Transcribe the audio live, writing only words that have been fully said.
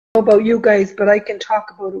about you guys, but I can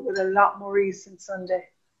talk about it with a lot more ease than Sunday.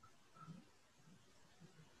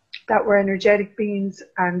 That we're energetic beings,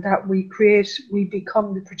 and that we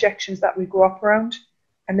become the projections that we grow up around.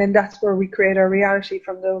 And then that's where we create our reality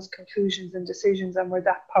from those conclusions and decisions, and we're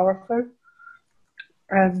that powerful.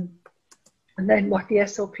 And then what the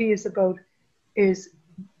SOP is about is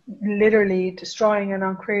literally destroying and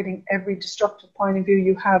uncreating every destructive point of view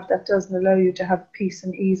you have that doesn't allow you to have peace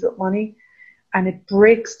and ease with money. And it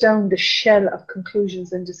breaks down the shell of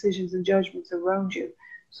conclusions and decisions and judgments around you,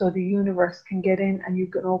 so the universe can get in and you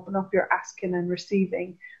can open up your asking and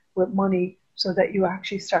receiving with money, so that you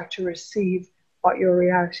actually start to receive what your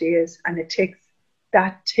reality is. And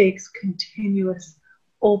that takes continuous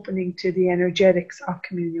opening to the energetics of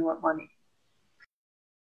communion with money.